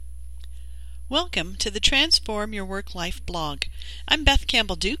Welcome to the Transform Your Work Life blog. I'm Beth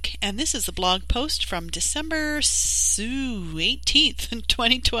Campbell-Duke, and this is a blog post from December 18th,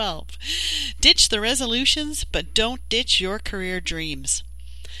 2012. Ditch the resolutions, but don't ditch your career dreams.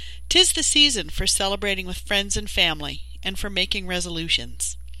 'Tis the season for celebrating with friends and family, and for making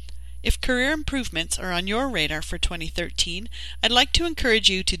resolutions. If career improvements are on your radar for 2013, I'd like to encourage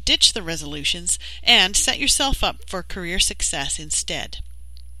you to ditch the resolutions and set yourself up for career success instead.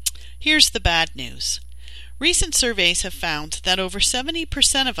 Here's the bad news. Recent surveys have found that over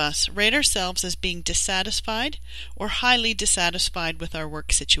 70% of us rate ourselves as being dissatisfied or highly dissatisfied with our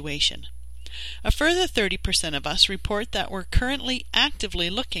work situation. A further 30% of us report that we're currently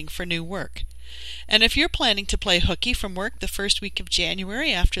actively looking for new work. And if you're planning to play hooky from work the first week of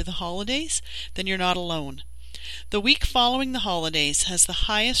January after the holidays, then you're not alone. The week following the holidays has the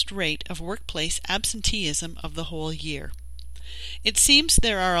highest rate of workplace absenteeism of the whole year. It seems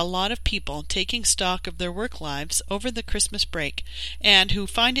there are a lot of people taking stock of their work lives over the Christmas break and who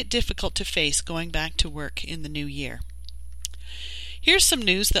find it difficult to face going back to work in the new year. Here's some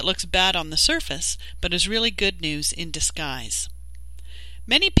news that looks bad on the surface, but is really good news in disguise.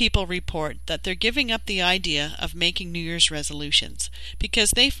 Many people report that they're giving up the idea of making New Year's resolutions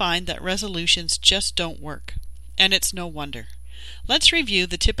because they find that resolutions just don't work. And it's no wonder. Let's review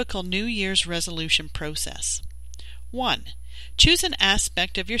the typical New Year's resolution process. 1. Choose an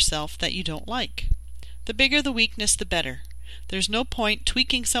aspect of yourself that you don't like. The bigger the weakness, the better. There's no point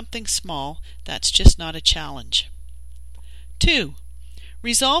tweaking something small. That's just not a challenge. 2.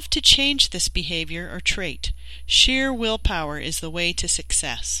 Resolve to change this behavior or trait. Sheer willpower is the way to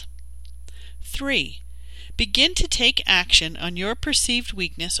success. 3. Begin to take action on your perceived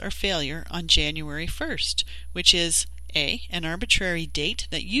weakness or failure on January 1st, which is A. An arbitrary date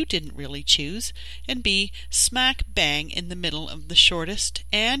that you didn't really choose, and B. Smack bang in the middle of the shortest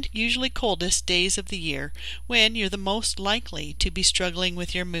and usually coldest days of the year when you're the most likely to be struggling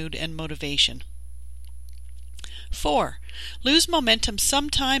with your mood and motivation. 4. Lose momentum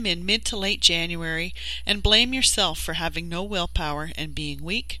sometime in mid to late January and blame yourself for having no willpower and being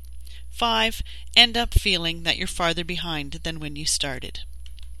weak. 5. End up feeling that you're farther behind than when you started.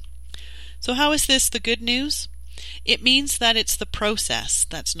 So how is this the good news? It means that it's the process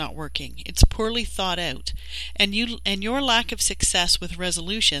that's not working. It's poorly thought out, and your lack of success with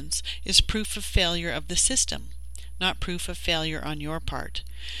resolutions is proof of failure of the system, not proof of failure on your part.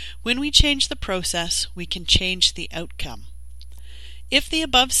 When we change the process, we can change the outcome. If the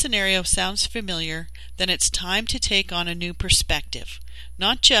above scenario sounds familiar, then it's time to take on a new perspective,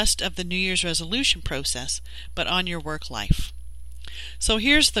 not just of the New Year's resolution process, but on your work life. So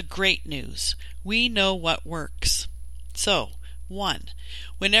here's the great news. We know what works. So, 1.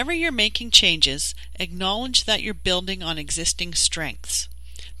 Whenever you're making changes, acknowledge that you're building on existing strengths.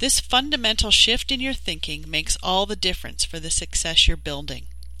 This fundamental shift in your thinking makes all the difference for the success you're building.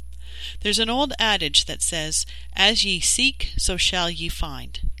 There's an old adage that says, "As ye seek, so shall ye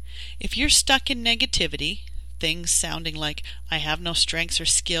find." If you're stuck in negativity, things sounding like, "I have no strengths or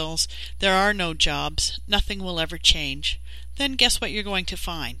skills, there are no jobs, nothing will ever change," then guess what you're going to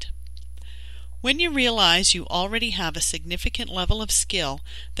find? When you realize you already have a significant level of skill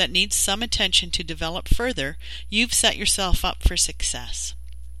that needs some attention to develop further, you've set yourself up for success.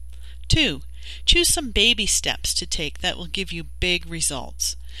 2. Choose some baby steps to take that will give you big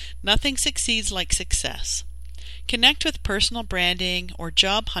results. Nothing succeeds like success. Connect with personal branding or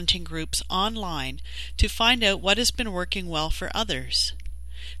job hunting groups online to find out what has been working well for others.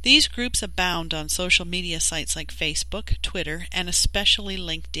 These groups abound on social media sites like Facebook, Twitter, and especially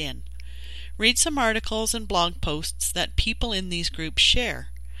LinkedIn. Read some articles and blog posts that people in these groups share.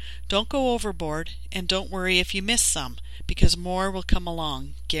 Don't go overboard, and don't worry if you miss some, because more will come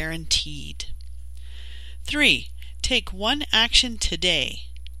along, guaranteed. 3. Take one action today.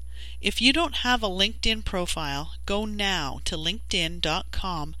 If you don't have a LinkedIn profile, go now to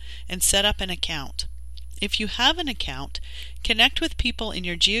linkedin.com and set up an account. If you have an account, connect with people in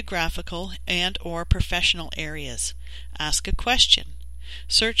your geographical and/or professional areas. Ask a question.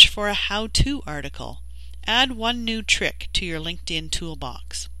 Search for a how-to article. Add one new trick to your LinkedIn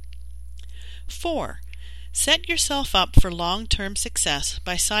toolbox. 4. Set yourself up for long-term success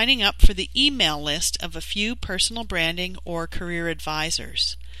by signing up for the email list of a few personal branding or career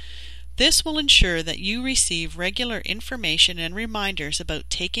advisors. This will ensure that you receive regular information and reminders about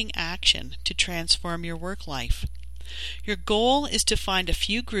taking action to transform your work life. Your goal is to find a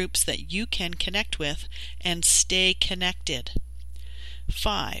few groups that you can connect with and stay connected.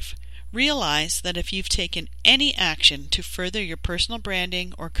 5. Realize that if you've taken any action to further your personal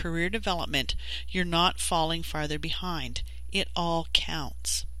branding or career development, you're not falling farther behind. It all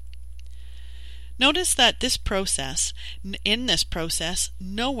counts. Notice that in this process,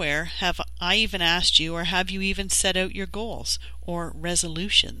 nowhere have I even asked you or have you even set out your goals or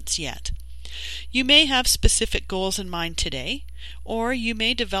resolutions yet. You may have specific goals in mind today, or you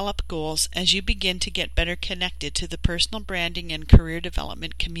may develop goals as you begin to get better connected to the personal branding and career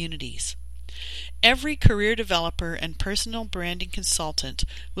development communities. Every career developer and personal branding consultant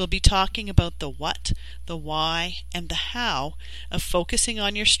will be talking about the what, the why, and the how of focusing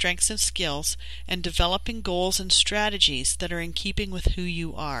on your strengths and skills and developing goals and strategies that are in keeping with who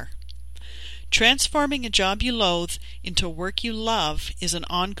you are. Transforming a job you loathe into work you love is an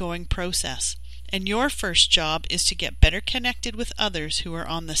ongoing process, and your first job is to get better connected with others who are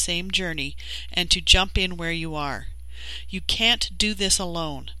on the same journey and to jump in where you are. You can't do this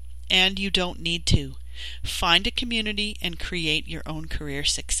alone. And you don't need to. Find a community and create your own career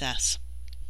success.